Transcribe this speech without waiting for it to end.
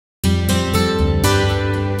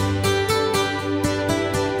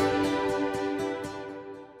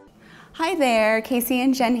Hi there, Casey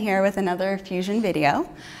and Jen here with another fusion video.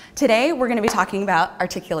 Today we're going to be talking about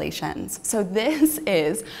articulations. So this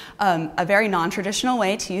is a very non-traditional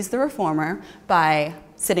way to use the reformer by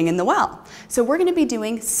sitting in the well. So we're going to be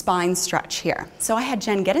doing spine stretch here. So I had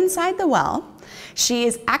Jen get inside the well. She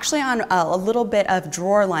is actually on a little bit of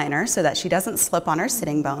drawer liner so that she doesn't slip on her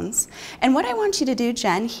sitting bones. And what I want you to do,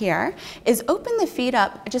 Jen, here is open the feet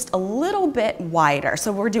up just a little bit wider.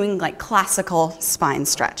 So we're doing like classical spine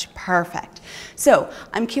stretch. Perfect. So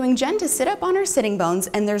I'm cueing Jen to sit up on her sitting bones,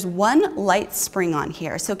 and there's one light spring on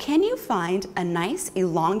here. So can you find a nice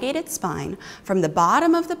elongated spine from the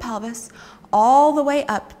bottom of the pelvis all the way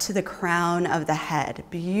up to the crown of the head?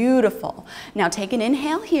 Beautiful. Now take an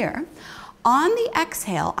inhale here. On the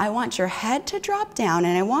exhale, I want your head to drop down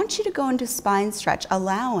and I want you to go into spine stretch,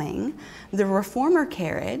 allowing the reformer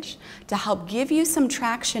carriage to help give you some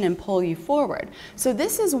traction and pull you forward. So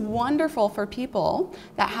this is wonderful for people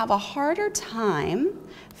that have a harder time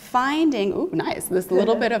finding, ooh, nice, this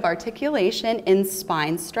little bit of articulation in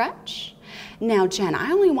spine stretch. Now, Jen,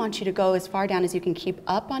 I only want you to go as far down as you can keep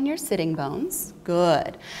up on your sitting bones.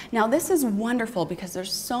 Good. Now, this is wonderful because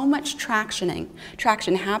there's so much traction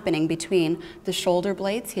happening between the shoulder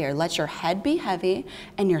blades here. Let your head be heavy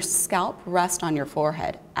and your scalp rest on your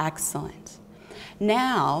forehead. Excellent.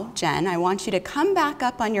 Now, Jen, I want you to come back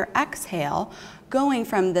up on your exhale, going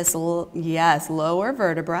from this, yes, lower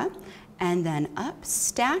vertebra, and then up,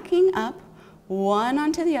 stacking up, one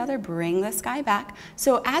onto the other, bring this guy back.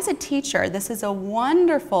 So as a teacher, this is a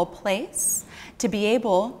wonderful place to be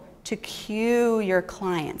able to cue your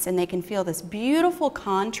clients, and they can feel this beautiful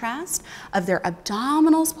contrast of their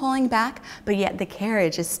abdominals pulling back, but yet the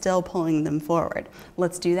carriage is still pulling them forward.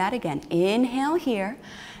 Let's do that again. Inhale here.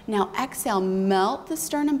 Now exhale, melt the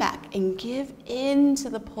sternum back and give in to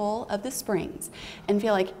the pull of the springs and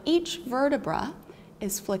feel like each vertebra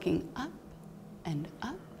is flicking up and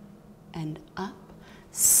up and up,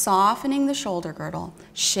 softening the shoulder girdle,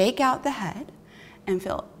 shake out the head, and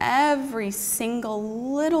feel every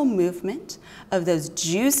single little movement of those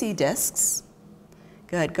juicy discs.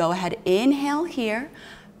 Good, go ahead, inhale here,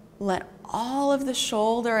 let all of the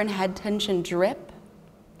shoulder and head tension drip.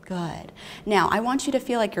 Good. Now, I want you to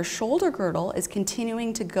feel like your shoulder girdle is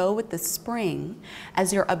continuing to go with the spring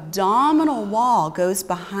as your abdominal wall goes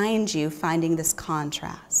behind you, finding this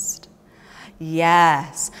contrast.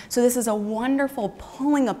 Yes, so this is a wonderful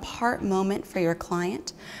pulling apart moment for your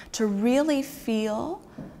client to really feel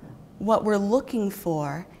what we're looking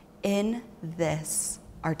for in this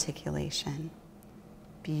articulation.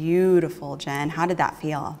 Beautiful, Jen. How did that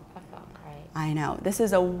feel? That felt great. I know. This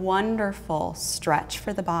is a wonderful stretch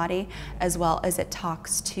for the body, as well as it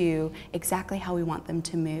talks to exactly how we want them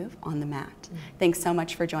to move on the mat. Thanks so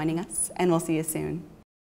much for joining us, and we'll see you soon.